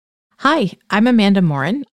Hi, I'm Amanda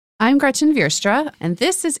Morin. I'm Gretchen Vierstra, and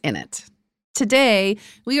this is In It. Today,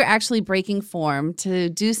 we are actually breaking form to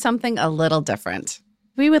do something a little different.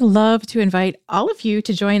 We would love to invite all of you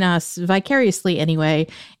to join us, vicariously anyway,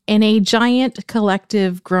 in a giant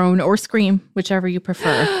collective groan or scream, whichever you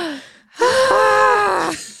prefer.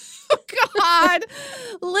 Oh, God.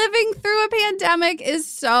 Living through a pandemic is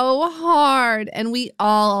so hard, and we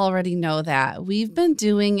all already know that. We've been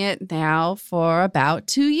doing it now for about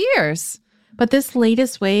 2 years. But this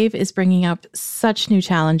latest wave is bringing up such new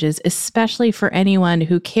challenges, especially for anyone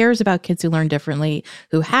who cares about kids who learn differently,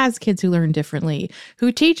 who has kids who learn differently,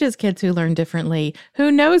 who teaches kids who learn differently,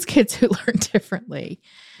 who knows kids who learn differently.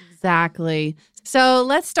 Exactly. So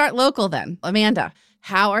let's start local then. Amanda,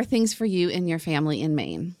 how are things for you and your family in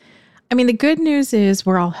Maine? I mean, the good news is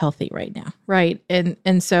we're all healthy right now, right?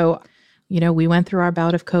 And so, we went through our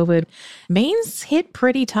bout of COVID. Maine's hit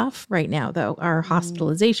pretty tough right now, though. Our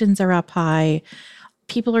hospitalizations are up high.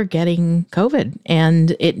 People are getting COVID,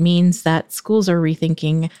 and it means that schools are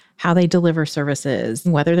rethinking how they deliver services,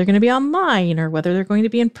 whether they're going to be online or whether they're going to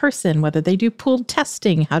be in person, whether they do pooled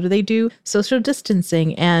testing, how do they do social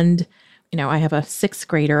distancing. And I have a sixth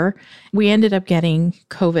grader. We ended up getting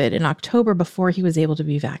COVID in October before he was able to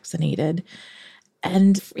be vaccinated.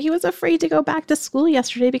 And he was afraid to go back to school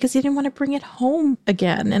yesterday because he didn't want to bring it home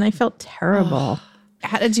again. And I felt terrible.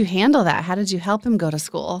 How did you handle that? How did you help him go to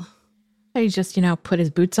school? I just, put his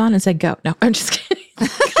boots on and said, go. No, I'm just kidding.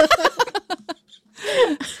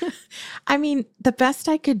 I mean, the best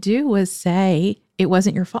I could do was say it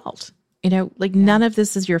wasn't your fault. None of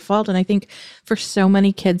this is your fault. And I think for so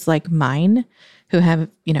many kids like mine who have,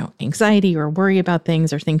 anxiety or worry about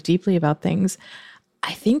things or think deeply about things,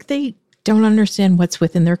 I think they don't understand what's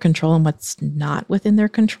within their control and what's not within their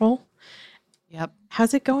control. Yep.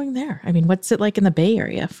 How's it going there? I mean, what's it like in the Bay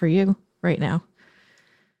Area for you right now?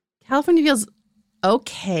 California feels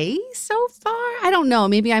okay so far. I don't know.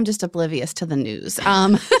 Maybe I'm just oblivious to the news.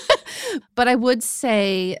 But I would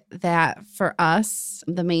say that for us,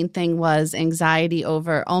 the main thing was anxiety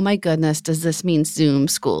over, oh my goodness, does this mean Zoom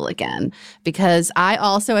school again? Because I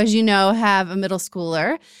also, as you know, have a middle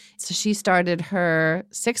schooler. So she started her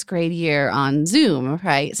sixth grade year on Zoom,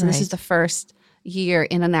 right? So This is the first year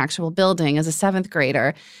in an actual building as a seventh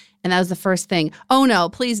grader. And that was the first thing. Oh no,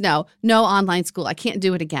 please no online school. I can't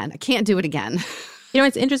do it again.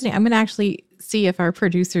 It's interesting. I'm going to actually see if our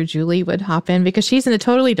producer, Julie, would hop in because she's in a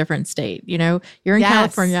totally different state. You're in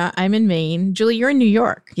California. I'm in Maine. Julie, you're in New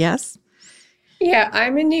York. Yes? Yeah,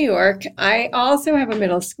 I'm in New York. I also have a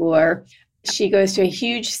middle schooler. She goes to a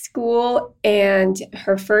huge school, and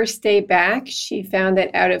her first day back, she found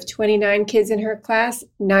that out of 29 kids in her class,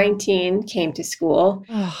 19 came to school.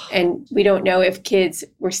 And we don't know if kids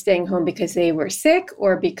were staying home because they were sick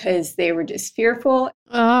or because they were just fearful.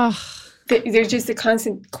 There's just a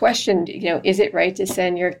constant question, is it right to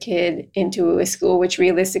send your kid into a school which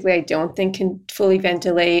realistically I don't think can fully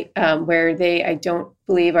ventilate, where I don't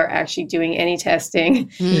believe are actually doing any testing.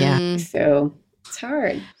 Yeah. So it's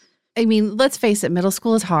hard. I mean, let's face it, middle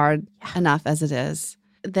school is hard enough as it is.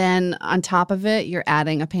 Then on top of it, you're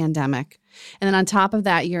adding a pandemic. And then on top of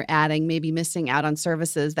that, you're adding maybe missing out on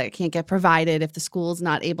services that can't get provided if the school's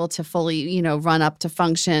not able to fully, run up to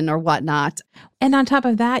function or whatnot. And on top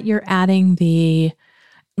of that, you're adding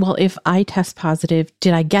if I test positive,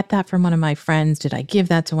 did I get that from one of my friends? Did I give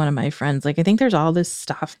that to one of my friends? I think there's all this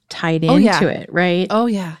stuff tied into it, right? Oh,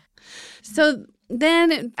 yeah. So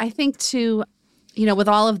then I think too, with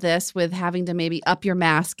all of this, with having to maybe up your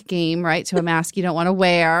mask game, right, to a mask you don't want to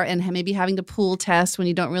wear and maybe having to pool test when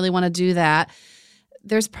you don't really want to do that,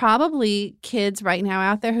 there's probably kids right now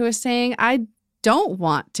out there who are saying, I don't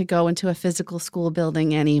want to go into a physical school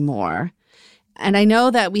building anymore. And I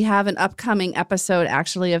know that we have an upcoming episode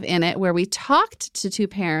actually of In It where we talked to two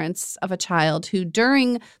parents of a child who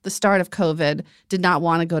during the start of COVID did not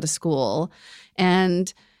want to go to school.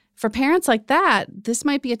 And for parents like that, this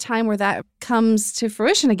might be a time where that comes to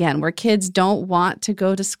fruition again, where kids don't want to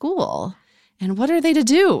go to school. And what are they to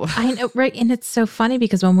do? I know, right? And it's so funny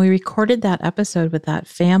because when we recorded that episode with that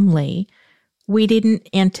family, we didn't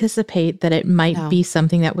anticipate that it might be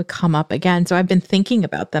something that would come up again. So I've been thinking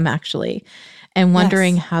about them actually and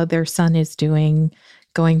wondering how their son is doing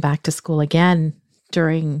going back to school again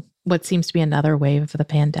during what seems to be another wave of the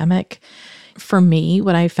pandemic. For me,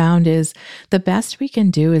 what I found is the best we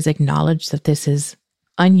can do is acknowledge that this is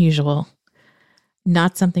unusual,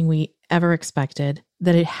 not something we ever expected,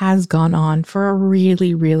 that it has gone on for a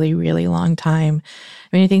really, really, really long time.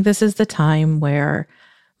 I mean, I think this is the time where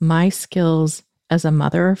my skills as a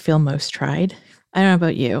mother feel most tried. I don't know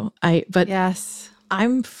about you, but yes,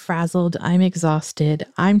 I'm frazzled. I'm exhausted.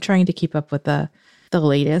 I'm trying to keep up with the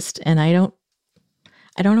latest. And I don't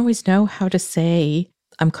always know how to say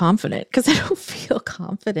I'm confident because I don't feel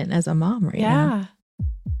confident as a mom right now.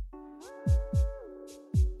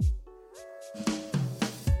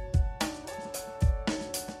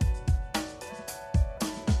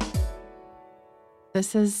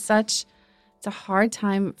 This is it's a hard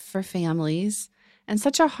time for families and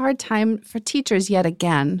such a hard time for teachers yet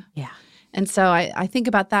again. Yeah. And so I think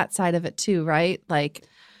about that side of it too, right? Like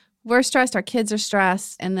we're stressed, our kids are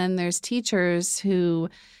stressed, and then there's teachers who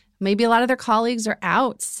maybe a lot of their colleagues are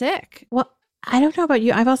out sick. Well, I don't know about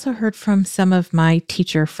you. I've also heard from some of my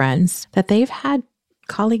teacher friends that they've had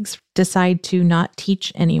colleagues decide to not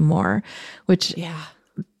teach anymore, which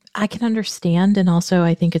I can understand. And also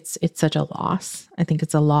I think it's such a loss. I think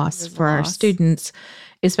it's a loss for our students,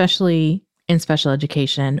 especially in special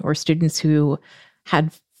education or students who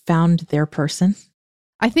had found their person.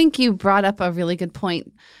 I think you brought up a really good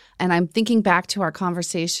point. And I'm thinking back to our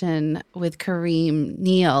conversation with Kareem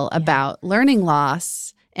Neal about learning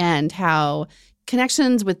loss and how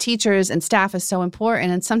connections with teachers and staff is so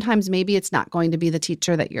important. And sometimes maybe it's not going to be the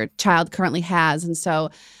teacher that your child currently has. And so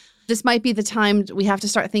this might be the time we have to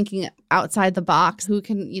start thinking outside the box. Who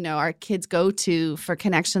can, our kids go to for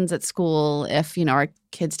connections at school if, our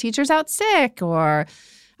kids' teacher's out sick or,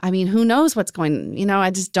 who knows what's going, I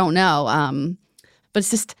just don't know. But it's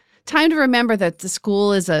just time to remember that the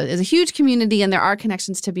school is a huge community and there are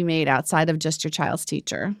connections to be made outside of just your child's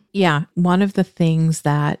teacher. Yeah. One of the things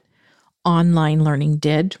that online learning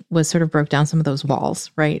did was sort of broke down some of those walls,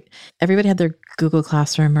 right? Everybody had their Google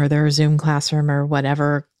Classroom or their Zoom classroom or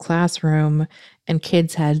whatever classroom, and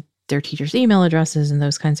kids had their teachers' email addresses and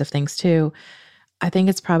those kinds of things too. I think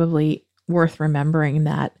it's probably worth remembering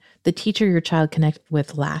that the teacher your child connected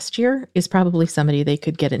with last year is probably somebody they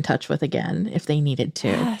could get in touch with again if they needed to.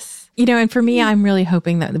 Yes. And for me, I'm really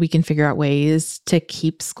hoping that we can figure out ways to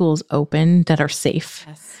keep schools open that are safe.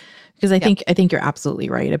 Yes. Because I think you're absolutely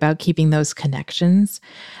right about keeping those connections,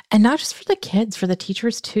 and not just for the kids, for the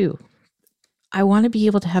teachers too. I want to be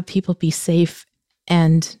able to have people be safe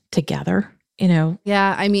and together,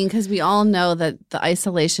 Yeah, because we all know that the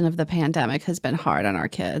isolation of the pandemic has been hard on our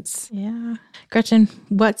kids. Yeah. Gretchen,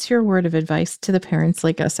 what's your word of advice to the parents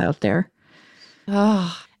like us out there?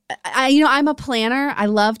 Oh, I'm a planner. I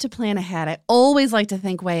love to plan ahead. I always like to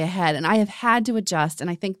think way ahead, and I have had to adjust. And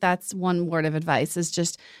I think that's one word of advice is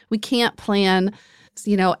just we can't plan,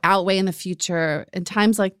 out way in the future. In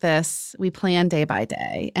times like this, we plan day by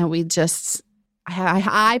day, and we just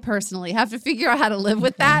I personally have to figure out how to live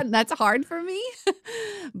with that, and that's hard for me.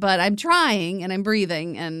 But I'm trying, and I'm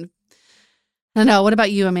breathing. And I don't know. What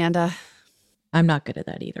about you, Amanda? I'm not good at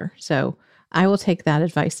that either. So I will take that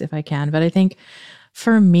advice if I can. But I think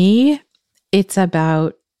for me, it's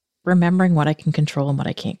about remembering what I can control and what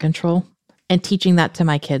I can't control, and teaching that to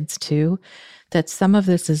my kids too, that some of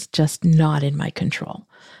this is just not in my control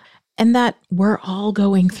and that we're all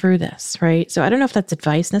going through this, right? So I don't know if that's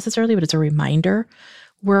advice necessarily, but it's a reminder.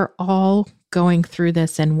 We're all going through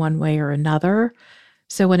this in one way or another.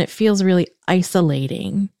 So when it feels really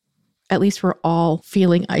isolating, at least we're all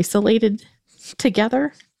feeling isolated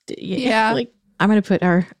together. Yeah. I'm going to put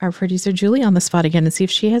our producer, Julie, on the spot again and see if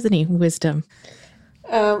she has any wisdom.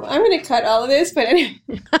 I'm going to cut all of this, but anyway.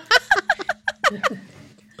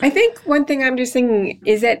 I think one thing I'm just thinking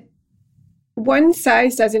is that one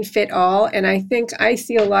size doesn't fit all. And I think I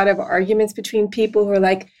see a lot of arguments between people who are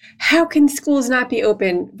like, how can schools not be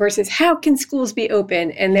open versus how can schools be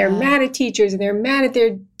open? And they're mad at teachers and they're mad at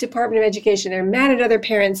their Department of Education. They're mad at other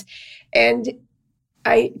parents. And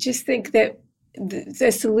I just think that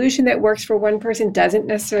the solution that works for one person doesn't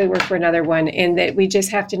necessarily work for another one, and that we just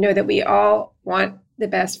have to know that we all want the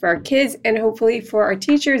best for our kids and hopefully for our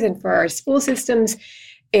teachers and for our school systems,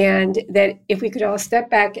 and that if we could all step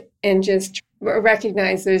back and just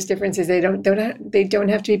recognize those differences, they don't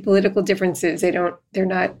have to be political differences. They're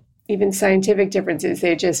not even scientific differences.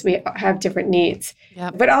 We have different needs.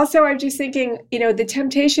 Yep. But also I'm just thinking, the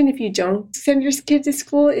temptation if you don't send your kid to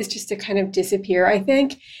school is just to kind of disappear, I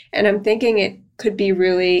think. And I'm thinking it could be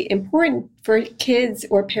really important for kids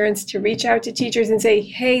or parents to reach out to teachers and say,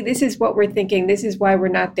 hey, this is what we're thinking. This is why we're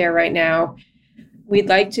not there right now. We'd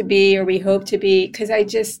like to be, or we hope to be, because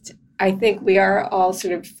I think we are all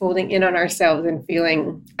sort of folding in on ourselves and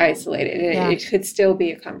feeling isolated. And it could still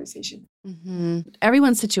be a conversation. Mm-hmm.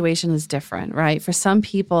 Everyone's situation is different, right? For some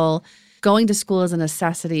people, going to school is a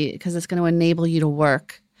necessity because it's going to enable you to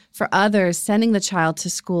work. For others, sending the child to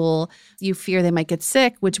school, you fear they might get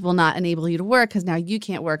sick, which will not enable you to work because now you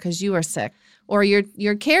can't work because you are sick. Or your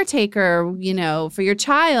caretaker, for your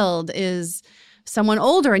child is someone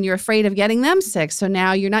older and you're afraid of getting them sick. So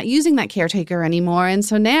now you're not using that caretaker anymore. And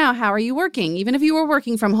so now how are you working? Even if you were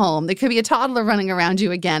working from home, there could be a toddler running around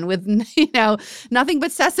you again with, nothing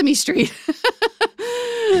but Sesame Street.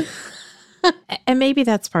 And maybe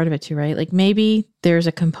that's part of it too, right? Like maybe there's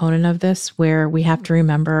a component of this where we have to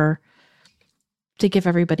remember to give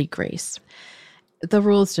everybody grace. The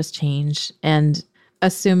rules just change, and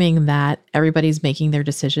assuming that everybody's making their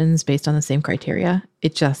decisions based on the same criteria,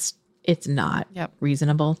 it's not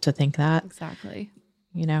reasonable to think that. Exactly.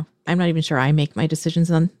 I'm not even sure I make my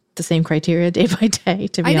decisions on the same criteria day by day,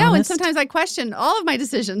 to be honest. I know, and sometimes I question all of my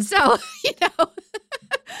decisions. So,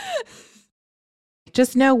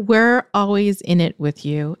 Just know we're always in it with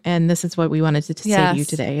you. And this is what we wanted to say to you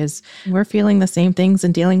today is we're feeling the same things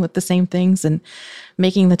and dealing with the same things and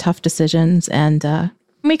making the tough decisions. And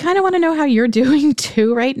we kind of want to know how you're doing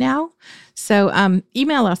too right now. So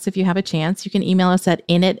email us if you have a chance. You can email us at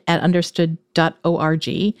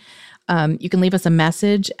init@understood.org. You can leave us a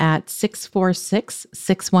message at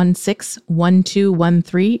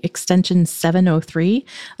 646-616-1213, extension 703.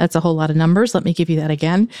 That's a whole lot of numbers. Let me give you that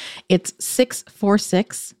again. It's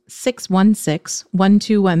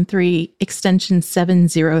 646-616-1213, extension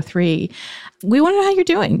 703. We want to know how you're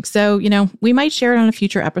doing. So, we might share it on a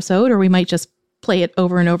future episode, or we might just play it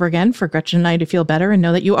over and over again for Gretchen and I to feel better and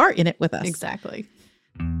know that you are in it with us. Exactly.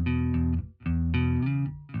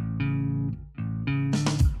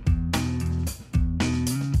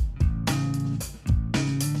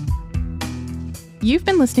 You've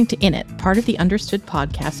been listening to In It, part of the Understood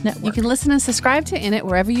Podcast Network. You can listen and subscribe to In It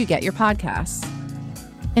wherever you get your podcasts.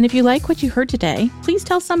 And if you like what you heard today, please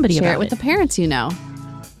tell somebody about it. Share it with the parents you know.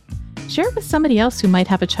 Share it with somebody else who might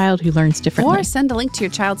have a child who learns differently. Or send a link to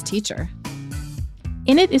your child's teacher.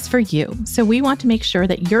 In It is for you, so we want to make sure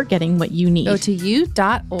that you're getting what you need. Go to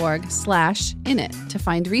u.org/init to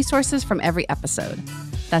find resources from every episode.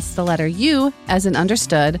 That's the letter U as in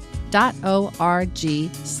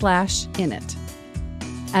understood.org/init.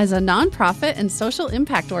 As a nonprofit and social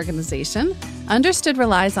impact organization, Understood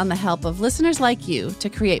relies on the help of listeners like you to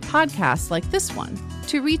create podcasts like this one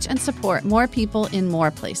to reach and support more people in more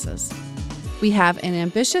places. We have an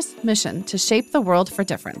ambitious mission to shape the world for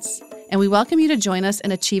difference, and we welcome you to join us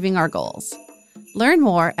in achieving our goals. Learn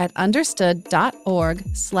more at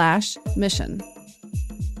understood.org/mission.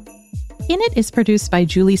 In It is produced by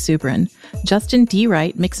Julie Subrin. Justin D.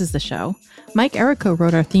 Wright mixes the show. Mike Errico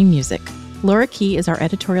wrote our theme music. Laura Key is our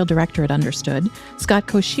editorial director at Understood. Scott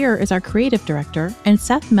Koshier is our creative director. And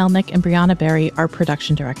Seth Melnick and Brianna Berry are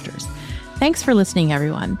production directors. Thanks for listening,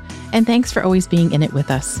 everyone. And thanks for always being in it with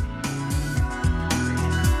us.